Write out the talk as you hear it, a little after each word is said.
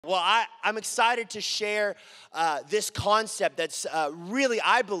Well, I'm excited to share this concept that's really,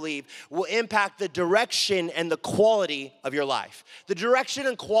 I believe, will impact the direction and the quality of your life. The direction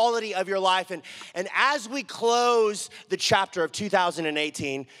and quality of your life. And as we close the chapter of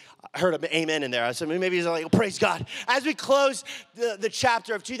 2018, I heard an amen in there. So maybe he's like, praise God. As we close the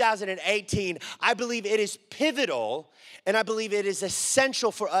chapter of 2018, I believe it is pivotal and I believe it is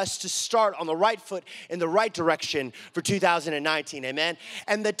essential for us to start on the right foot in the right direction for 2019, amen?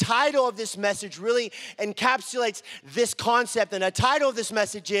 And the title of this message really encapsulates this concept. And the title of this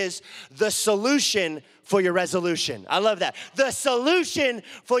message is The Solution for Your Resolution. I love that. The solution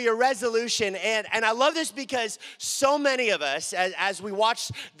for your resolution. And I love this because so many of us, as we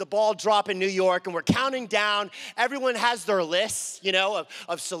watch the ball drop in New York and we're counting down, everyone has their lists,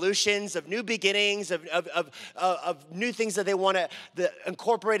 of solutions, of new beginnings, of new things that they want to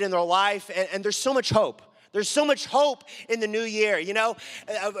incorporate in their life. And there's so much hope. There's so much hope in the new year,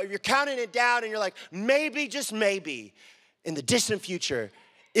 You're counting it down and you're like, maybe, just maybe, in the distant future,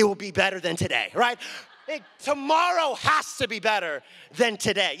 it will be better than today, right? Tomorrow has to be better than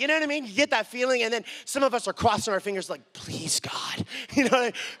today. You know what I mean? You get that feeling, and then some of us are crossing our fingers like, please, God.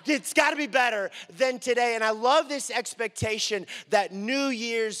 It's got to be better than today. And I love this expectation that New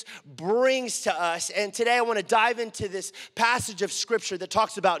Year's brings to us. And today I want to dive into this passage of Scripture that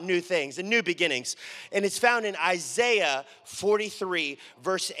talks about new things and new beginnings. And it's found in Isaiah 43,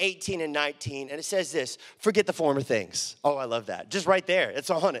 verse 18 and 19. And it says this, forget the former things. Oh, I love that. Just right there. It's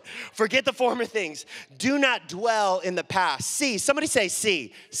on it. Forget the former things. Do not dwell in the past. See, somebody say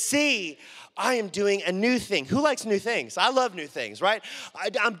see. See, I am doing a new thing. Who likes new things? I love new things, right?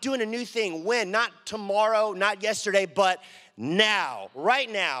 I'm doing a new thing. When? Not tomorrow, not yesterday, but now. Right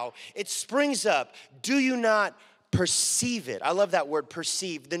now, it springs up. Do you not perceive it? I love that word,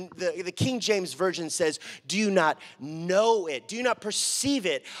 perceive. The King James Version says, do you not know it? Do you not perceive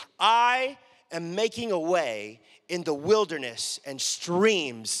it? I am making a way in the wilderness and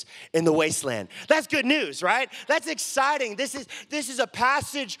streams in the wasteland. That's good news, right? That's exciting. This is a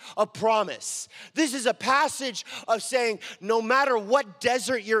passage of promise. This is a passage of saying, no matter what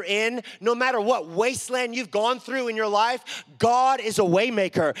desert you're in, no matter what wasteland you've gone through in your life, God is a way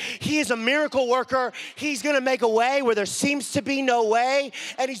maker. He is a miracle worker. He's gonna make a way where there seems to be no way,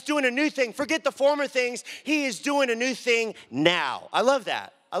 and he's doing a new thing. Forget the former things. He is doing a new thing now. I love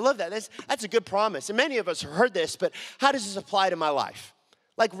that. I love that. That's a good promise. And many of us have heard this, but how does this apply to my life?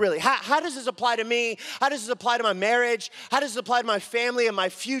 Like really, how does this apply to me? How does this apply to my marriage? How does this apply to my family and my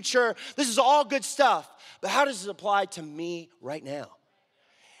future? This is all good stuff, but how does this apply to me right now?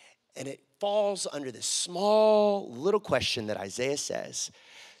 And it falls under this small little question that Isaiah says,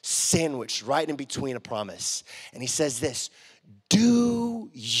 sandwiched right in between a promise. And he says this, do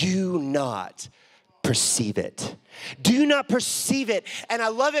you not perceive it? Do you not perceive it? And I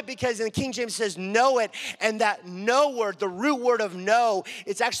love it because in the King James it says know it, and that know word, the root word of know,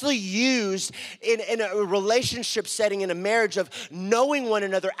 it's actually used in a relationship setting, in a marriage, of knowing one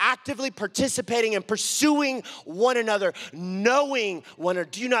another, actively participating and pursuing one another, knowing one another.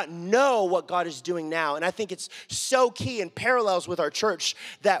 Do you not know what God is doing now? And I think it's so key and parallels with our church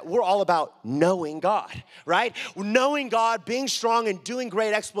that we're all about knowing God, right? Knowing God, being strong and doing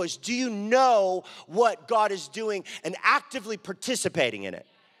great exploits. Do you know what God is doing and actively participating in it?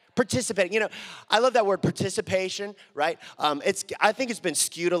 Participating. I love that word participation, right? I think it's been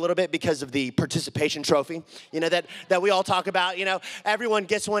skewed a little bit because of the participation trophy, that we all talk about. Everyone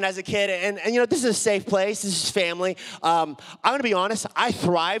gets one as a kid, and this is a safe place. This is family. I'm going to be honest. I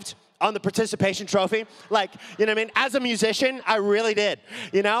thrived on the participation trophy. As a musician, I really did.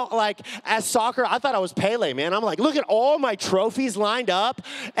 As soccer, I thought I was Pele, man. I'm like, look at all my trophies lined up.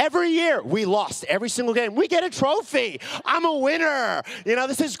 Every year, we lost every single game. We get a trophy. I'm a winner.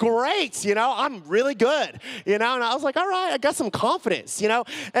 This is great. I'm really good. And I was like, all right, I got some confidence, And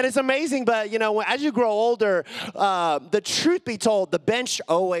it's amazing, but, as you grow older, the truth be told, the bench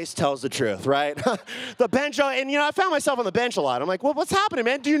always tells the truth, right? The bench, and, I found myself on the bench a lot. I'm like, well, what's happening,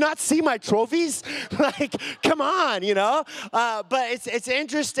 man? Do you not see my trophies? Come on, but it's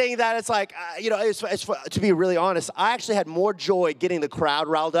interesting that it's like, to be really honest, I actually had more joy getting the crowd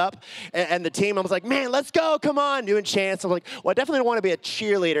riled up and the team. I was like, man, let's go, come on, doing chants. I'm like, well, I definitely don't want to be a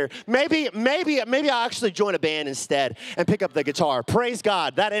cheerleader. Maybe I'll actually join a band instead and pick up the guitar. Praise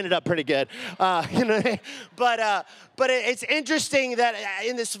God, that ended up pretty good. But it's interesting that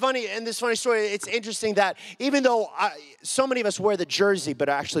in this funny story, it's interesting that even though so many of us wear the jersey, but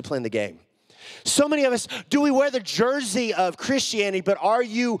are actually playing the game. So many of us, do we wear the jersey of Christianity, but are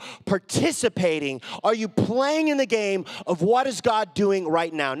you participating? Are you playing in the game of what is God doing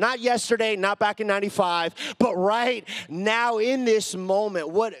right now? Not yesterday, not back in 95, but right now in this moment,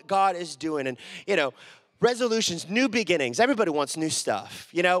 what God is doing. And, resolutions, new beginnings. Everybody wants new stuff.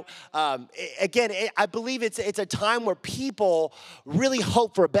 I believe it's a time where people really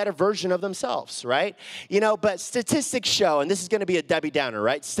hope for a better version of themselves, right? But statistics show, and this is going to be a Debbie Downer,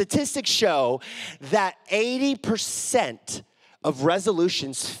 right? Statistics show that 80% of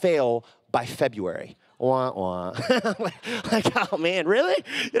resolutions fail by February. Wah, wah. Oh man, really?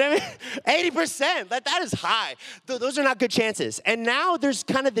 You know what I mean? 80%, that is high. Those are not good chances. And now there's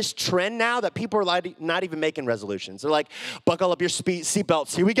kind of this trend now that people are not even making resolutions. They're like, buckle up your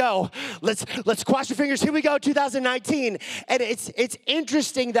seatbelts, here we go. Let's cross your fingers, here we go, 2019. And it's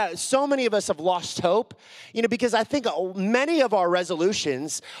interesting that so many of us have lost hope, because I think many of our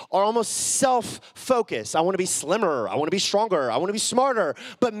resolutions are almost self-focused. I want to be slimmer, I want to be stronger, I want to be smarter.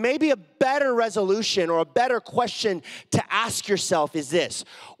 But maybe a better resolution or a better question to ask yourself is this: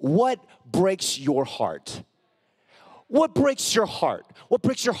 what breaks your heart? What breaks your heart? What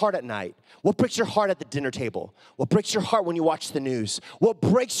breaks your heart at night? What breaks your heart at the dinner table? What breaks your heart when you watch the news? What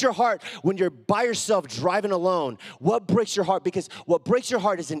breaks your heart when you're by yourself driving alone? What breaks your heart? Because what breaks your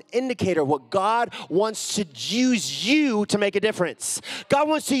heart is an indicator of what God wants to use you to make a difference. God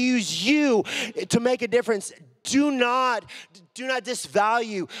wants to use you to make a difference. Do not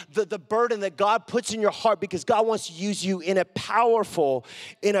disvalue the burden that God puts in your heart, because God wants to use you in a powerful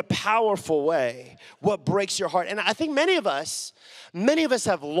way. What breaks your heart? And I think many of us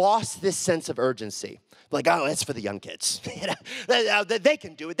have lost this sense of urgency. Like, oh, that's for the young kids. They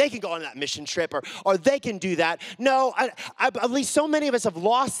can do it. They can go on that mission trip, or they can do that. No, I believe so many of us have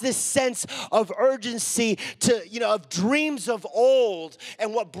lost this sense of urgency of dreams of old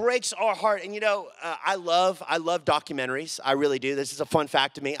and what breaks our heart. And I love documentaries. I really do. This is a fun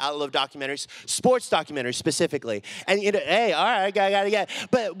fact to me. I love documentaries, sports documentaries specifically. And hey, all right, I got to get.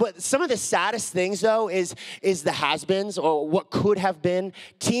 But some of the saddest things though is the has-beens, or what could have been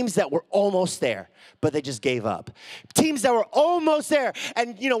teams that were almost there, but they just gave up. Teams that were almost there.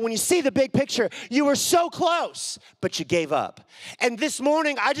 And, when you see the big picture, you were so close, but you gave up. And this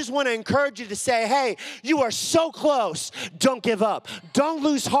morning, I just want to encourage you to say, hey, you are so close. Don't give up. Don't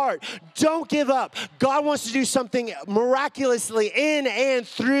lose heart. Don't give up. God wants to do something miraculously in and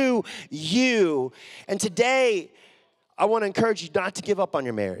through you. And today, I want to encourage you not to give up on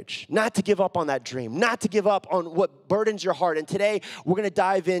your marriage, not to give up on that dream, not to give up on what burdens your heart. And today, we're going to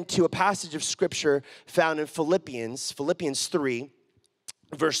dive into a passage of scripture found in Philippians 3,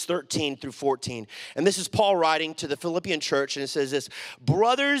 verse 13 through 14. And this is Paul writing to the Philippian church, and it says this: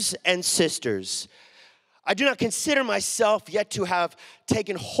 brothers and sisters, I do not consider myself yet to have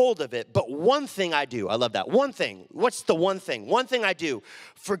taken hold of it, but one thing I do. I love that. One thing. What's the one thing? One thing I do.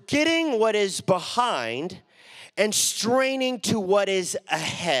 Forgetting what is behind and straining to what is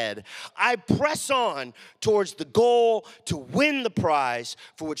ahead, I press on towards the goal to win the prize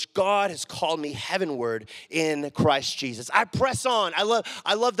for which God has called me heavenward in Christ Jesus. I press on.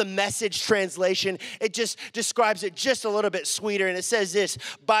 I love the Message translation. It just describes it just a little bit sweeter, and it says this: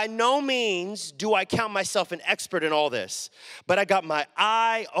 by no means do I count myself an expert in all this, but I got my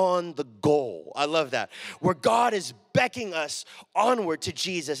eye on the goal. I love that. Where God is beckoning us onward to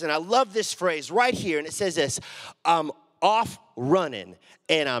Jesus. And I love this phrase right here. And it says this: I'm off running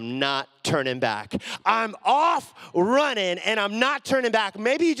and I'm not turning back. I'm off running and I'm not turning back.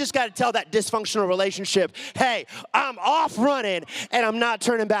 Maybe you just got to tell that dysfunctional relationship, hey, I'm off running and I'm not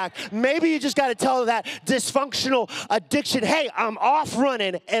turning back. Maybe you just got to tell that dysfunctional addiction, hey, I'm off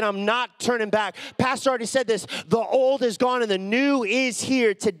running and I'm not turning back. Pastor already said this: the old is gone and the new is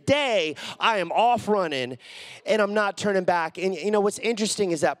here. Today, I am off running and I'm not turning back. And what's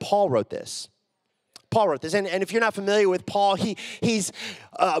interesting is that Paul wrote this. And if you're not familiar with Paul, he's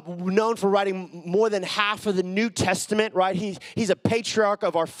known for writing more than half of the New Testament, right? He's a patriarch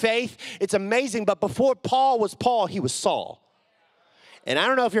of our faith. It's amazing. But before Paul was Paul, he was Saul. And I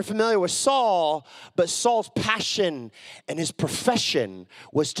don't know if you're familiar with Saul, but Saul's passion and his profession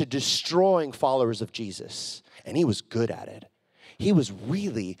was to destroying followers of Jesus. And he was good at it. He was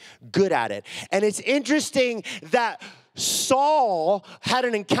really good at it. And it's interesting that Saul had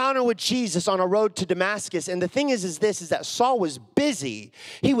an encounter with Jesus on a road to Damascus. And the thing is that Saul was busy.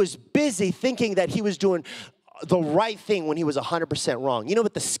 He was busy thinking that he was doing the right thing when he was 100% wrong. You know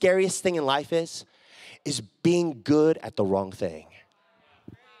what the scariest thing in life is? Is being good at the wrong thing.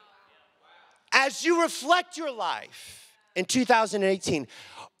 As you reflect your life in 2018,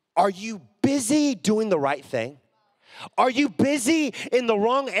 are you busy doing the right thing? Are you busy in the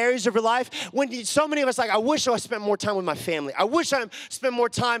wrong areas of your life? So many of us I wish I spent more time with my family. I wish I spent more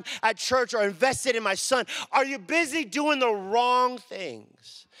time at church or invested in my son. Are you busy doing the wrong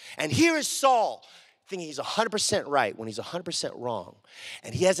things? And here is Saul thinking he's 100% right when he's 100% wrong.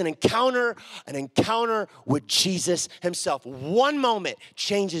 And he has an encounter with Jesus himself. One moment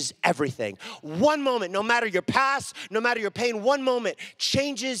changes everything. One moment, no matter your past, no matter your pain, one moment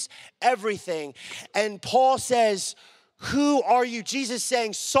changes everything. And Paul says, who are you? Jesus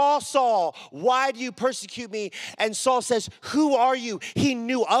saying, Saul, Saul, why do you persecute me? And Saul says, who are you? He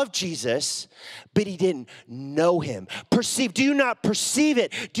knew of Jesus, but he didn't know him. Perceive, do you not perceive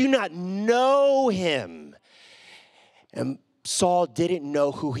it? Do you not know him? And Saul didn't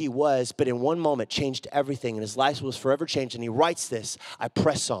know who he was, but in one moment changed everything, and his life was forever changed. And he writes this, I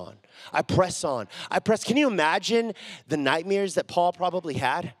press on, I press on, I press. Can you imagine the nightmares that Paul probably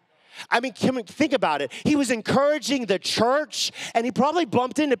had? I mean, think about it. He was encouraging the church, and he probably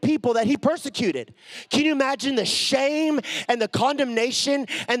bumped into people that he persecuted. Can you imagine the shame and the condemnation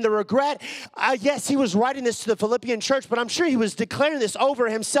and the regret? Yes, he was writing this to the Philippian church, but I'm sure he was declaring this over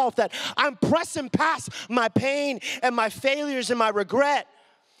himself, that I'm pressing past my pain and my failures and my regret.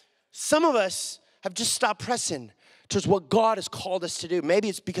 Some of us have just stopped pressing towards what God has called us to do. Maybe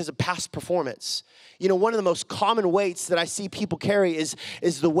it's because of past performance. You know, one of the most common weights that I see people carry is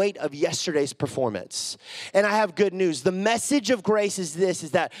the weight of yesterday's performance. And I have good news. The message of grace is this,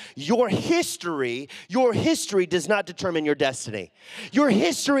 is that your history does not determine your destiny. Your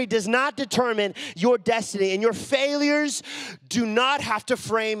history does not determine your destiny, and your failures do not have to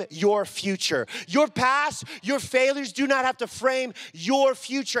frame your future. Your past, your failures do not have to frame your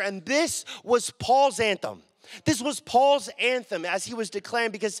future. And this was Paul's anthem. This was Paul's anthem as he was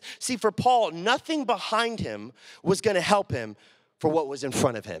declaring, because, see, for Paul, nothing behind him was going to help him for what was in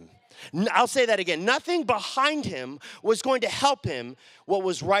front of him. I'll say that again. Nothing behind him was going to help him what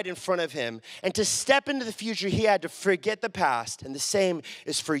was right in front of him. And to step into the future, he had to forget the past. And the same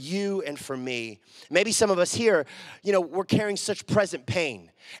is for you and for me. Maybe some of us here, we're carrying such present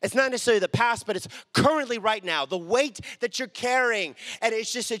pain. It's not necessarily the past, but it's currently right now. The weight that you're carrying, and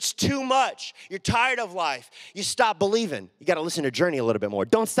it's too much. You're tired of life. You stop believing. You got to listen to Journey a little bit more.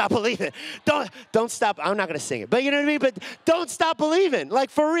 Don't stop believing. Don't stop. I'm not going to sing it, but you know what I mean? But don't stop believing. Like,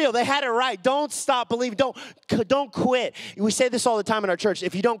 for real, they had it right. Don't stop believing. Don't quit. We say this all the time in our church.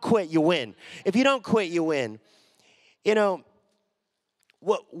 If you don't quit, you win. If you don't quit, you win.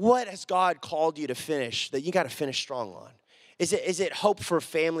 What has God called you to finish that you got to finish strong on? Is it hope for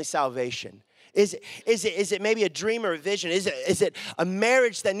family salvation? Is it maybe a dream or a vision? Is it a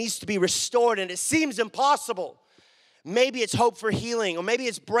marriage that needs to be restored and it seems impossible? Maybe it's hope for healing, or maybe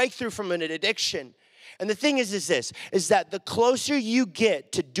it's breakthrough from an addiction. And the thing is that the closer you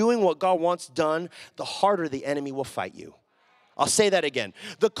get to doing what God wants done, the harder the enemy will fight you. I'll say that again.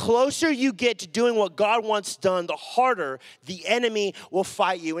 The closer you get to doing what God wants done, the harder the enemy will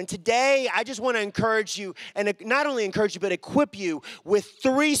fight you. And today, I just want to encourage you, and not only encourage you, but equip you with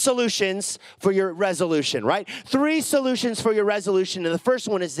 3 solutions for your resolution, right? 3 solutions for your resolution. And the first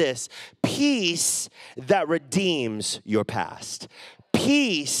one is this: peace that redeems your past.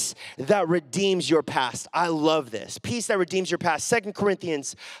 Peace that redeems your past. I love this. Peace that redeems your past. 2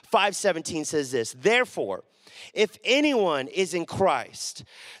 Corinthians 5:17 says this: therefore, if anyone is in Christ,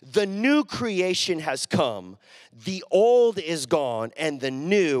 the new creation has come. The old is gone and the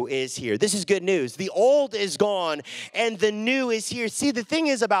new is here. This is good news. The old is gone and the new is here. See, the thing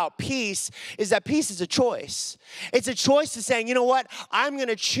is about peace is that peace is a choice. It's a choice to saying, you know what? I'm going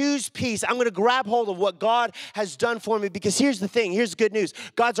to choose peace. I'm going to grab hold of what God has done for me, because here's the thing. Here's the good news.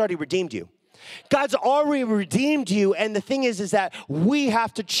 God's already redeemed you. God's already redeemed you, and the thing is that we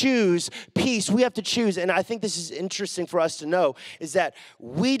have to choose peace. We have to choose, and I think this is interesting for us to know, is that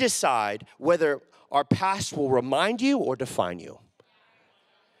we decide whether our past will remind you or define you.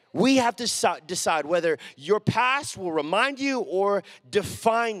 We have to decide whether your past will remind you or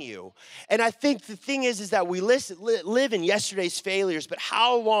define you. And I think the thing is that we live in yesterday's failures, but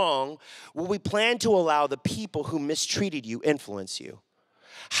how long will we plan to allow the people who mistreated you influence you?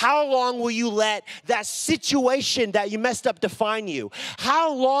 How long will you let that situation that you messed up define you?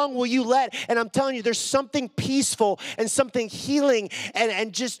 How long will you let, and I'm telling you, there's something peaceful and something healing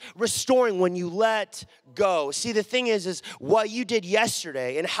and just restoring when you let go. See, the thing is what you did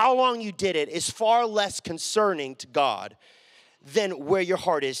yesterday and how long you did it is far less concerning to God than where your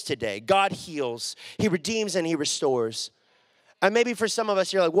heart is today. God heals, He redeems, and He restores. And maybe for some of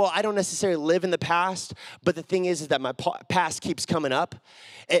us, you're like, well, I don't necessarily live in the past, but the thing is that my past keeps coming up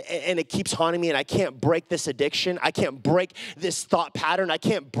and it keeps haunting me, and I can't break this addiction. I can't break this thought pattern. I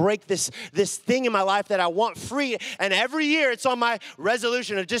can't break this thing in my life that I want free. And every year it's on my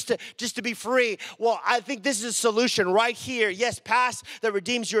resolution of just to be free. Well, I think this is a solution right here. Yes, past that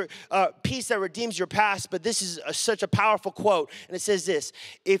redeems your peace that redeems your past, but this is such a powerful quote, and it says this: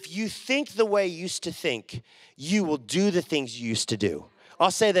 if you think the way you used to think, you will do the things you used to do. I'll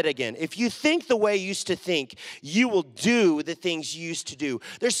say that again. If you think the way you used to think, you will do the things you used to do.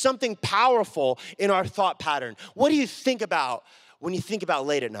 There's something powerful in our thought pattern. What do you think about when you think about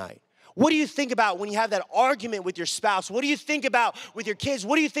late at night? What do you think about when you have that argument with your spouse? What do you think about with your kids?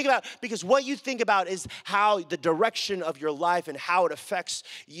 What do you think about? Because what you think about is how the direction of your life and how it affects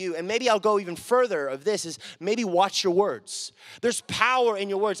you. And maybe I'll go even further of this is maybe watch your words. There's power in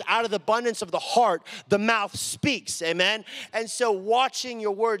your words. Out of the abundance of the heart, the mouth speaks, amen? And so watching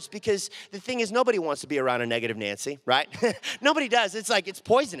your words, because the thing is nobody wants to be around a negative Nancy, right? Nobody does. It's like, it's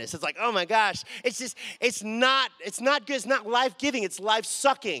poisonous. It's like, oh my gosh. It's not good. It's not life-giving. It's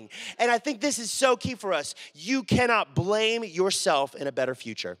life-sucking. And I think this is so key for us. You cannot blame yourself in a better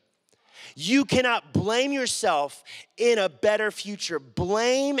future. You cannot blame yourself in a better future.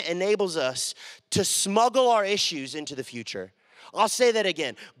 Blame enables us to smuggle our issues into the future. I'll say that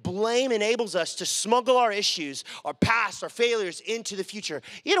again. Blame enables us to smuggle our issues, our past, our failures into the future.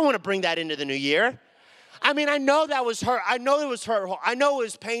 You don't want to bring that into the new year. I mean, I know that was hurt. I know it was hurtful. I know it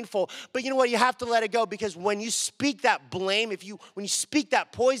was painful. But you know what? You have to let it go, because when you speak that blame, when you speak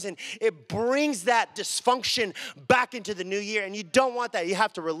that poison, it brings that dysfunction back into the new year. And you don't want that. You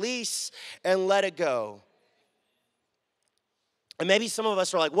have to release and let it go. And maybe some of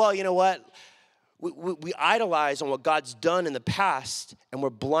us are like, well, you know what? We idolize on what God's done in the past, and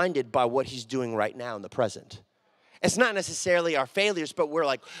we're blinded by what he's doing right now in the present. It's not necessarily our failures, but we're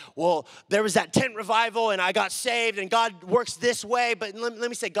like, well, there was that tent revival and I got saved and God works this way. But let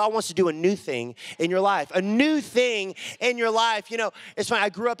me say, God wants to do a new thing in your life. A new thing in your life. You know, it's funny. I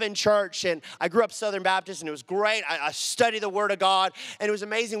grew up in church and I grew up Southern Baptist, and it was great. I studied the Word of God, and it was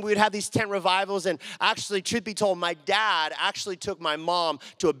amazing. We would have these tent revivals, and actually, truth be told, my dad actually took my mom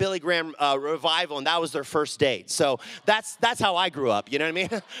to a Billy Graham revival, and that was their first date. So that's how I grew up, you know what I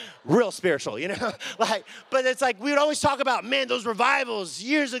mean? Real spiritual, you know? But it's like, we would always talk about, man, those revivals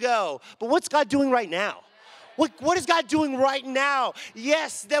years ago. But what's God doing right now? What is God doing right now?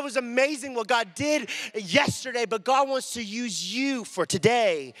 Yes, that was amazing what God did yesterday, but God wants to use you for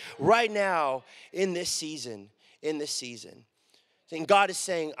today, right now, in this season, And God is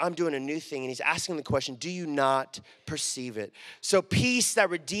saying, I'm doing a new thing, and he's asking the question, do you not perceive it? So peace that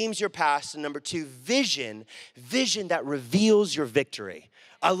redeems your past, and number 2, vision that reveals your victory.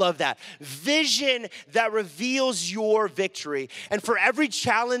 I love that. Vision that reveals your victory. And for every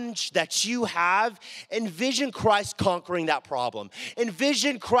challenge that you have, envision Christ conquering that problem.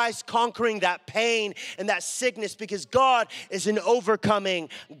 Envision Christ conquering that pain and that sickness, because God is an overcoming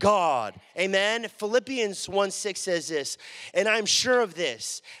God. Amen. Philippians 1:6 says this, and I'm sure of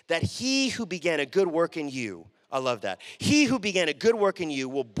this, that he who began a good work in you, I love that. He who began a good work in you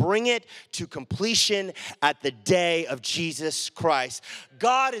will bring it to completion at the day of Jesus Christ.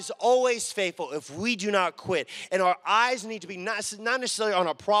 God is always faithful if we do not quit. And our eyes need to be not necessarily on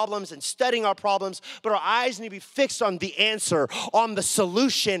our problems and studying our problems, but our eyes need to be fixed on the answer, on the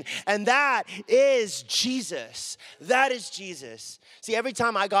solution. And that is Jesus. That is Jesus. See, every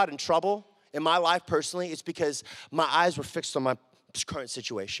time I got in trouble in my life personally, it's because my eyes were fixed on my current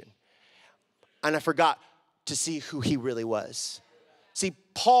situation. And I forgot to see who he really was. See,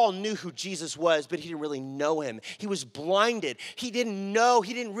 Paul knew who Jesus was, but he didn't really know him. He was blinded. He didn't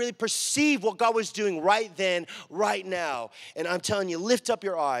really perceive what God was doing right then, right now. And I'm telling you, lift up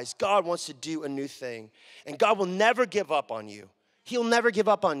your eyes. God wants to do a new thing. And God will never give up on you. He'll never give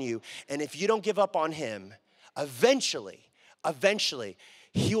up on you. And if you don't give up on him, eventually,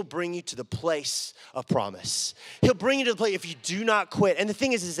 he'll bring you to the place of promise. He'll bring you to the place if you do not quit. And the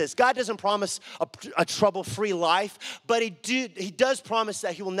thing is this, God doesn't promise a trouble-free life, but he does promise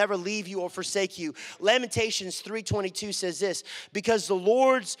that he will never leave you or forsake you. Lamentations 3:22 says this, because the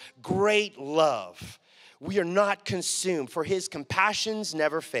Lord's great love, we are not consumed, for his compassions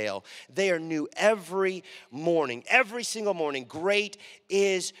never fail. They are new every morning, every single morning. Great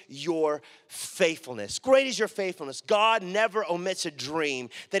is your faithfulness. Great is your faithfulness. God never omits a dream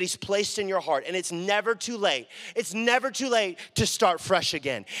that he's placed in your heart, and it's never too late. It's never too late to start fresh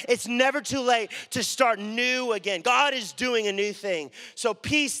again. It's never too late to start new again. God is doing a new thing. So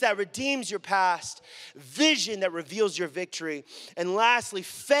peace that redeems your past, vision that reveals your victory, and lastly,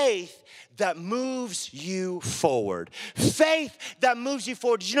 faith that moves you forward. Faith that moves you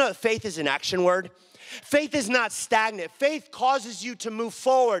forward. Did you know that faith is an action word? Faith is not stagnant. Faith causes you to move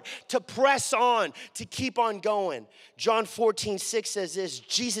forward, to press on, to keep on going. John 14:6 says this,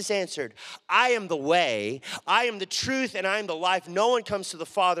 Jesus answered, I am the way, I am the truth, and I am the life. No one comes to the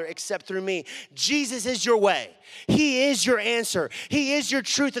Father except through me. Jesus is your way. He is your answer. He is your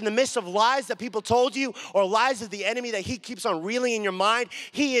truth in the midst of lies that people told you or lies of the enemy that he keeps on reeling in your mind.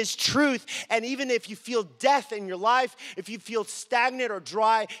 He is truth. And even if you feel death in your life, if you feel stagnant or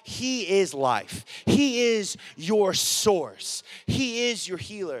dry, he is life. He is your source. He is your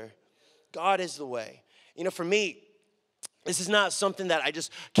healer. God is the way. You know, for me, this is not something that I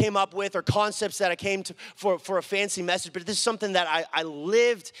just came up with or concepts that I came to for a fancy message, but this is something that I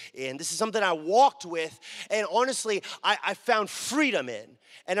lived in. This is something I walked with, and honestly, I found freedom in.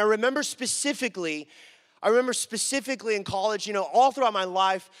 And I remember specifically in college, you know, all throughout my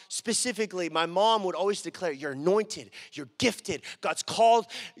life, specifically, my mom would always declare, you're anointed, you're gifted, God's called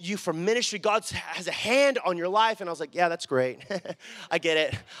you for ministry, God has a hand on your life. And I was like, yeah, that's great. I get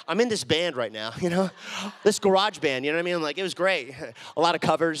it. I'm in this band right now, you know, this garage band, you know what I mean? I'm like, it was great. A lot of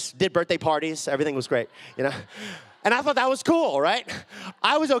covers, did birthday parties, everything was great, you know. And I thought that was cool, right?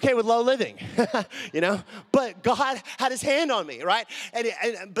 I was okay with low living, you know? But God had his hand on me, right?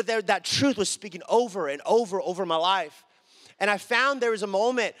 But that truth was speaking over and over my life. And I found there was a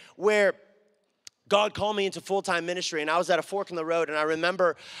moment where God called me into full-time ministry, and I was at a fork in the road, and I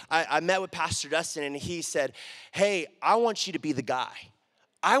remember I met with Pastor Dustin, and he said, hey, I want you to be the guy.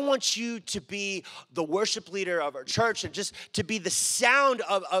 I want you to be the worship leader of our church and just to be the sound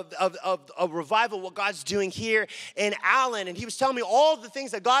of revival, what God's doing here in Allen. And he was telling me all the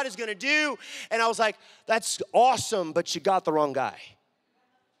things that God is going to do. And I was like, that's awesome, but you got the wrong guy.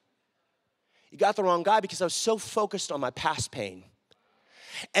 You got the wrong guy because I was so focused on my past pain.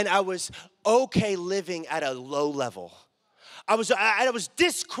 And I was okay living at a low level. I was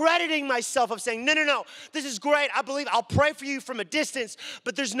discrediting myself of saying, no, this is great. I believe I'll pray for you from a distance,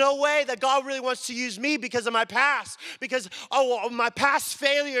 but there's no way that God really wants to use me because of my past, because of my past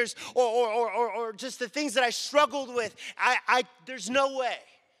failures or just the things that I struggled with. There's no way.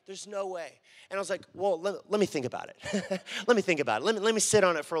 There's no way. And I was like, well, let me think about it. Let me think about it. Let me sit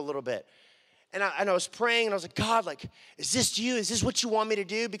on it for a little bit. And I was praying, and I was like, God, like, is this you? Is this what you want me to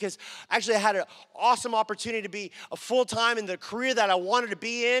do? Because actually I had an awesome opportunity to be a full-time in the career that I wanted to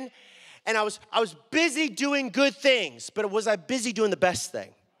be in. And I was busy doing good things, but was I busy doing the best thing?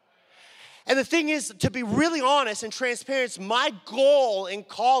 And the thing is, to be really honest and transparent, my goal in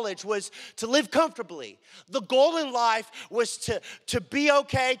college was to live comfortably. The goal in life was to be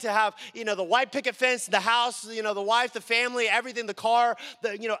okay, to have, you know, the white picket fence, the house, you know, the wife, the family, everything, the car,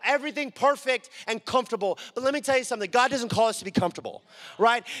 everything perfect and comfortable. But let me tell you something, God doesn't call us to be comfortable,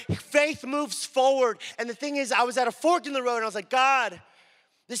 right? Faith moves forward. And the thing is, I was at a fork in the road, and I was like, God,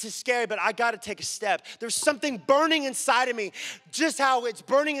 this is scary, but I got to take a step. There's something burning inside of me, just how it's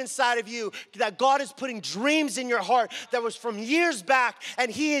burning inside of you, that God is putting dreams in your heart that was from years back, and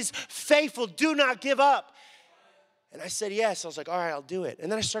he is faithful. Do not give up. And I said yes. I was like, all right, I'll do it.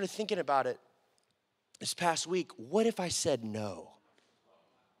 And then I started thinking about it this past week. What if I said no?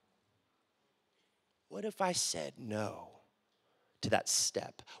 What if I said no to that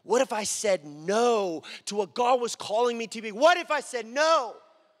step? What if I said no to what God was calling me to be? What if I said no?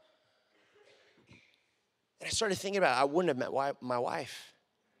 And I started thinking about it. I wouldn't have met my wife.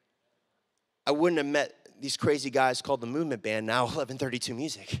 I wouldn't have met these crazy guys called the Movement Band, now 1132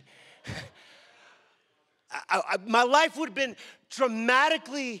 Music. My life would have been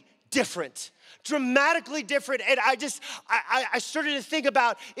dramatically different. And I started to think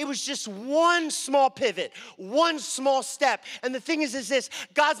about, it was just one small pivot, one small step. And the thing is this,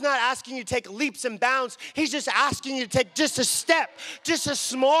 God's not asking you to take leaps and bounds. He's just asking you to take just a step, just a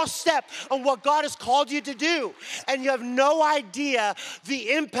small step on what God has called you to do. And you have no idea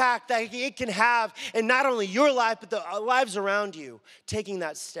the impact that it can have in not only your life, but the lives around you, taking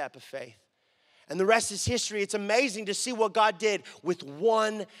that step of faith. And the rest is history. It's amazing to see what God did with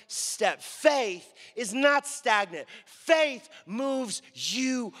one step. Faith is not stagnant. Faith moves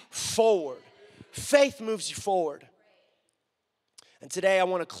you forward. Faith moves you forward. And today I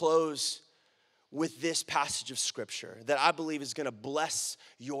want to close with this passage of scripture that I believe is going to bless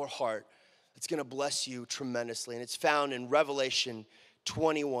your heart. It's going to bless you tremendously. And it's found in Revelation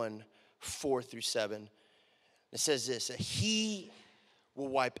 21, 4-7. It says this, that he will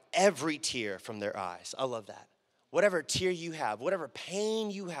wipe every tear from their eyes. I love that. Whatever tear you have, whatever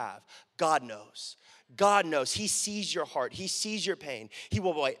pain you have, God knows. God knows. He sees your heart. He sees your pain. He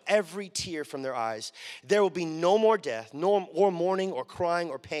will wipe every tear from their eyes. There will be no more death, or mourning, or crying,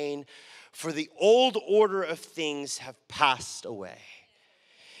 or pain, for the old order of things have passed away.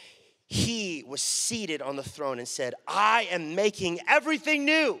 He was seated on the throne and said, I am making everything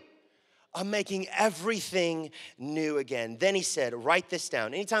new. I'm making everything new again. Then he said, write this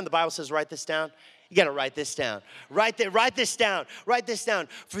down. Anytime the Bible says write this down, you got to write this down. Write this down. Write this down.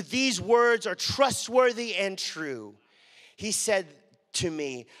 For these words are trustworthy and true. He said to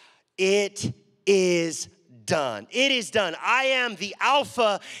me, it is done. It is done. I am the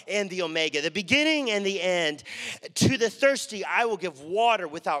Alpha and the Omega, the beginning and the end. To the thirsty, I will give water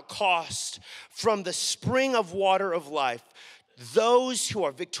without cost from the spring of water of life. Those who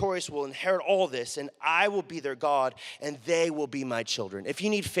are victorious will inherit all this, and I will be their God, and they will be my children. If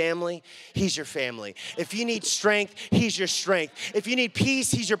you need family, he's your family. If you need strength, he's your strength. If you need peace,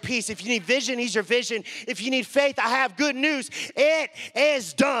 he's your peace. If you need vision, he's your vision. If you need faith, I have good news. It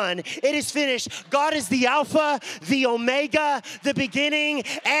is done. It is finished. God is the Alpha, the Omega, the beginning,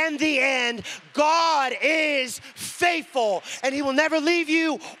 and the end. God is faithful, and he will never leave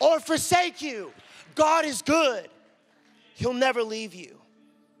you or forsake you. God is good. He'll never leave you.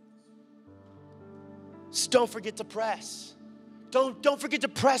 So don't forget to press. Don't forget to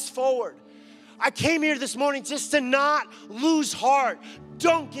press forward. I came here this morning just to not lose heart.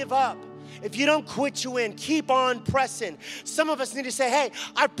 Don't give up. If you don't quit, you win. Keep on pressing. Some of us need to say, hey,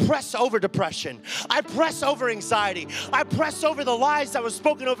 I press over depression. I press over anxiety. I press over the lies that were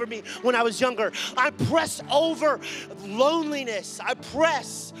spoken over me when I was younger. I press over loneliness. I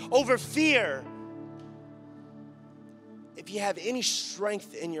press over fear. If you have any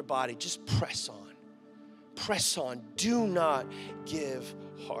strength in your body, just press on. Press on. Do not give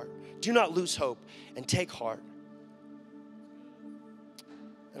heart. Do not lose hope, and take heart.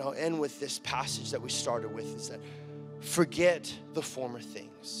 And I'll end with this passage that we started with, is that forget the former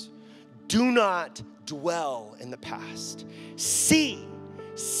things. Do not dwell in the past. See,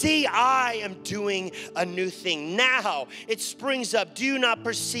 I am doing a new thing. Now it springs up. Do you not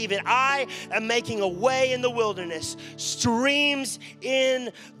perceive it? I am making a way in the wilderness, streams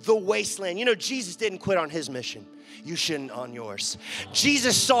in the wasteland. You know, Jesus didn't quit on his mission. You shouldn't on yours.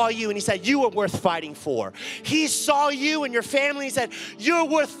 Jesus saw you and he said, you are worth fighting for. He saw you and your family and said, you're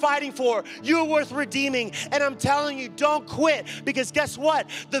worth fighting for. You're worth redeeming. And I'm telling you, don't quit, because guess what?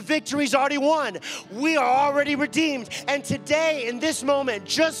 The victory's already won. We are already redeemed. And today, in this moment,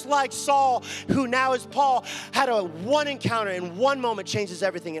 just like Saul, who now is Paul, had a one encounter and one moment changes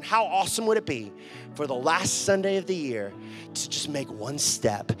everything. And how awesome would it be for the last Sunday of the year to just make one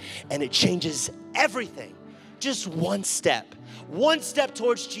step and it changes everything. Just one step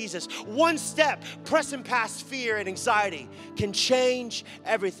towards Jesus, one step pressing past fear and anxiety can change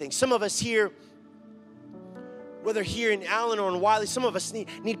everything. Some of us here, whether here in Allen or in Wiley, some of us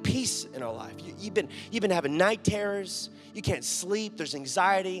need peace in our life. You've been having night terrors. You can't sleep. There's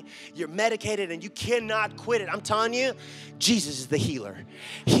anxiety. You're medicated and you cannot quit it. I'm telling you, Jesus is the healer.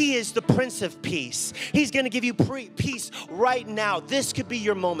 He is the Prince of Peace. He's going to give you peace right now. This could be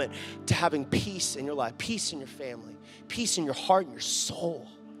your moment to having peace in your life, peace in your family, peace in your heart and your soul.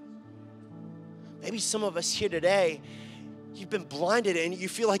 Maybe some of us here today, you've been blinded and you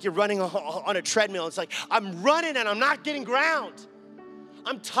feel like you're running on a treadmill. It's like, I'm running and I'm not getting ground.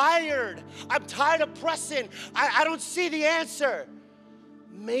 I'm tired. I'm tired of pressing. I don't see the answer.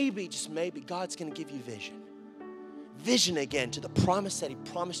 Maybe, just maybe, God's going to give you vision. Vision again to the promise that he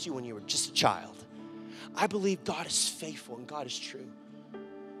promised you when you were just a child. I believe God is faithful and God is true.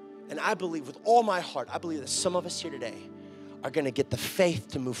 And I believe with all my heart, I believe that some of us here today are going to get the faith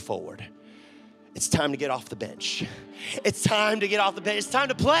to move forward. It's time to get off the bench. It's time to get off the bench. It's time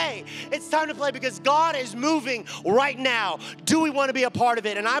to play. It's time to play because God is moving right now. Do we want to be a part of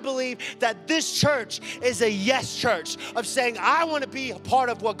it? And I believe that this church is a yes church of saying, I want to be a part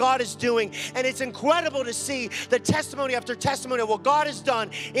of what God is doing. And it's incredible to see the testimony after testimony of what God has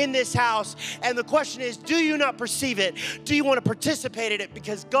done in this house. And the question is, do you not perceive it? Do you want to participate in it?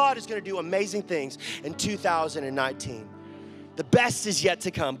 Because God is going to do amazing things in 2019. The best is yet to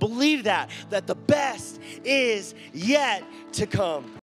come. Believe that the best is yet to come.